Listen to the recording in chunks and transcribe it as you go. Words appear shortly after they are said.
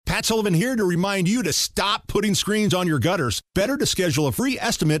Matt Sullivan here to remind you to stop putting screens on your gutters. Better to schedule a free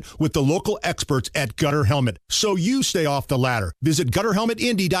estimate with the local experts at Gutter Helmet so you stay off the ladder. Visit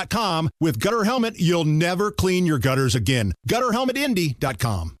GutterHelmetIndy.com. With Gutter Helmet, you'll never clean your gutters again.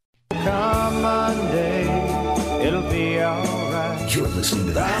 GutterHelmetIndy.com. Come Monday, it'll be alright. You're listening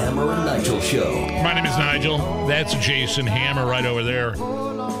to the Hammer and Nigel Show. My name is Nigel. That's Jason Hammer right over there.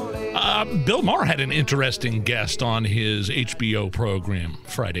 Bill Mahr had an interesting guest on his HBO program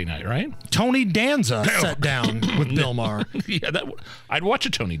Friday night, right? Tony Danza sat down with Bill Mahr. Yeah, I'd watch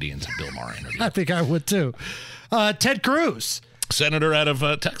a Tony Danza Bill Mahr interview. I think I would too. Ted Cruz. Senator out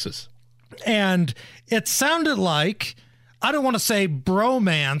of Texas. And it sounded like, I don't want to say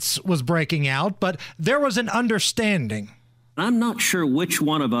bromance was breaking out, but there was an understanding. I'm not sure which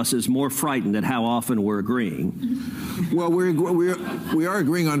one of us is more frightened at how often we're agreeing. Well, we are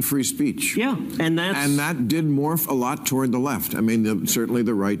agreeing on free speech. Yeah, and that did morph a lot toward the left. I mean, certainly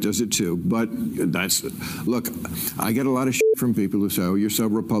the right does it too. But look, I get a lot of shit from people who say, "Oh, you're so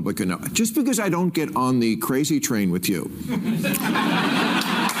Republican." No, just because I don't get on the crazy train with you, I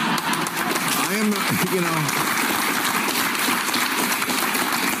am,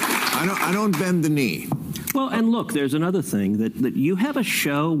 I don't bend the knee. Well, and look, there's another thing, that you have a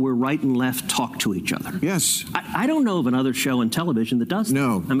show where right and left talk to each other. Yes. I don't know of another show in television that does that.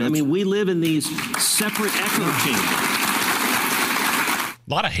 No. I mean, we live in these separate echo chambers. A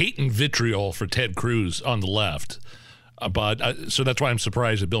lot of hate and vitriol for Ted Cruz on the left. So that's why I'm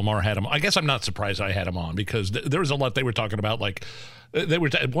surprised that Bill Maher had him. I guess I'm not surprised I had him on because there was a lot they were talking about, like they were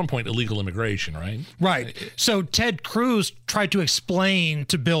at one point illegal immigration, right? Right. So Ted Cruz tried to explain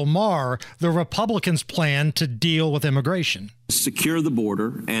to Bill Maher the Republicans' plan to deal with immigration. Secure the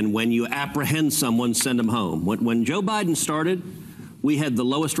border, and when you apprehend someone, send them home. When Joe Biden started, we had the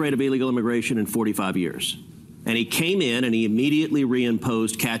lowest rate of illegal immigration in 45 years. And he came in and he immediately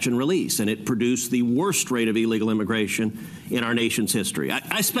reimposed catch and release, and it produced the worst rate of illegal immigration in our nation's history.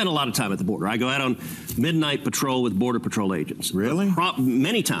 I spent a lot of time at the border. I go out on midnight patrol with Border Patrol agents. Really?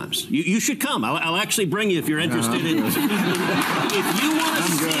 Many times. You should come. I'll actually bring you if you're interested in. If you want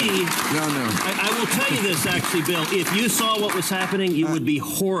to see. No. I will tell you this, actually, Bill. If you saw what was happening, you would be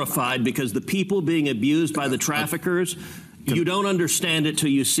horrified because the people being abused by the traffickers. You don't understand it till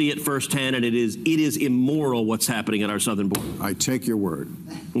you see it firsthand, and it is immoral what's happening at our southern border. I take your word.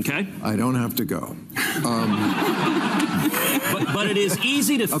 Okay. I don't have to go. But it is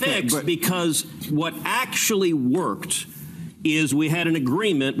easy to fix because what actually worked is we had an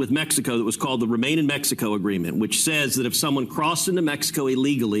agreement with Mexico that was called the Remain in Mexico Agreement, which says that if someone crossed into Mexico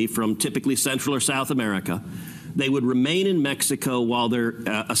illegally from typically Central or South America, they would remain in Mexico while their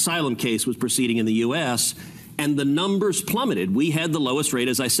asylum case was proceeding in the U.S., and the numbers plummeted. We had the lowest rate,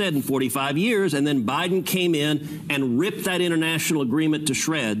 as I said, in 45 years, and then Biden came in and ripped that international agreement to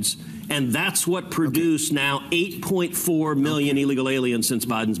shreds, and that's what produced now 8.4 million illegal aliens since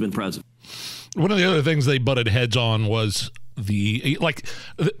Biden's been president. One of the other things they butted heads on was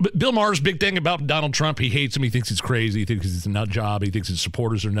Bill Maher's big thing about Donald Trump. He hates him. He thinks he's crazy. He thinks he's a nut job. He thinks his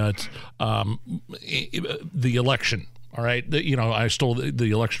supporters are nuts. The election. All right, I stole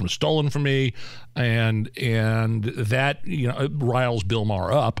the election was stolen from me, and that riles Bill Maher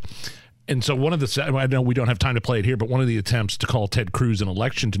up, and so I know we don't have time to play it here, but one of the attempts to call Ted Cruz an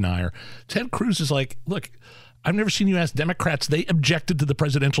election denier, Ted Cruz is like, look, I've never seen you ask Democrats. They objected to the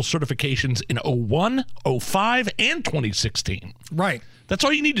presidential certifications in 2001, 2005, and 2016. Right. That's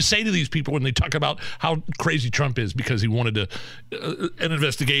all you need to say to these people when they talk about how crazy Trump is because he wanted an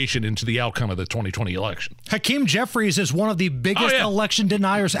investigation into the outcome of the 2020 election. Hakeem Jeffries is one of the biggest election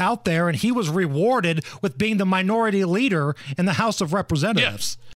deniers out there, and he was rewarded with being the minority leader in the House of Representatives. Yes.